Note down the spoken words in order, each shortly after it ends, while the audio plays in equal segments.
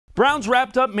Browns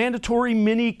wrapped up mandatory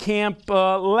mini camp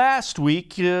last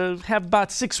week. Have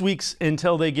about 6 weeks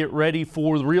until they get ready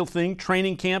for the real thing.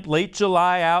 Training camp late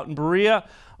July out in Berea.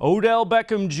 Odell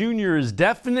Beckham Jr. is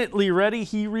definitely ready.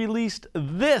 He released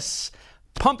this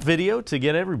pump video to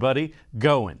get everybody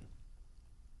going.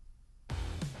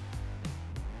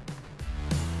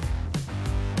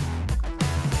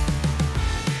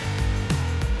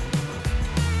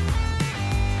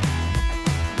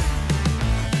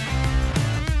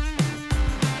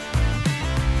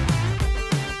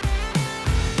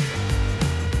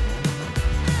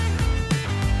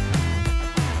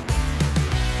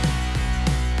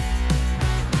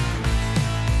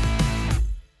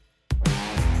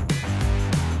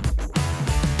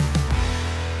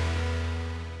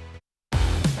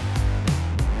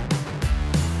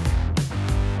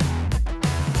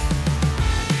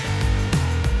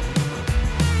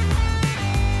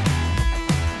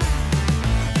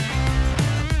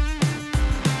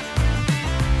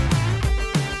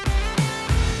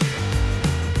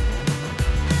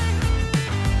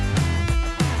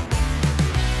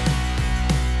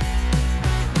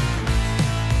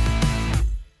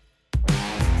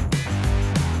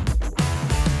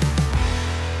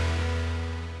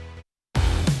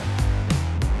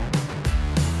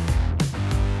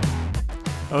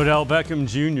 Odell Beckham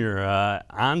Jr.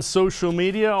 On social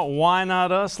media, why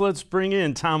not us? Let's bring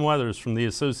in Tom Weathers from the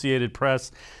Associated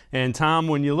Press. And Tom,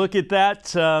 when you look at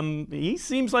that, he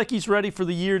seems like he's ready for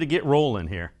the year to get rolling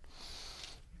here.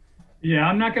 Yeah,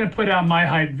 I'm not going to put out my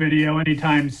hype video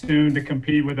anytime soon to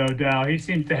compete with Odell. He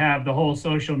seems to have the whole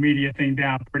social media thing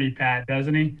down pretty pat,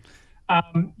 doesn't he?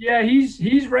 Yeah,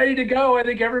 he's ready to go. I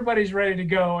think everybody's ready to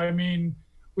go. I mean,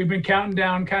 we've been counting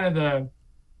down kind of the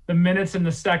minutes and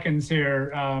the seconds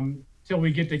here till we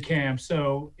get to camp.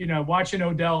 So, you know, watching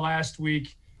Odell last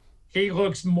week, he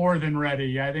looks more than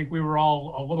ready. I think we were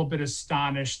all a little bit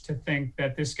astonished to think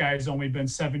that this guy's only been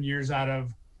 7 years out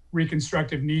of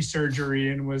reconstructive knee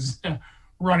surgery and was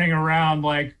running around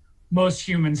like most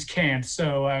humans can't.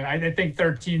 So I think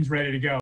 13's ready to go.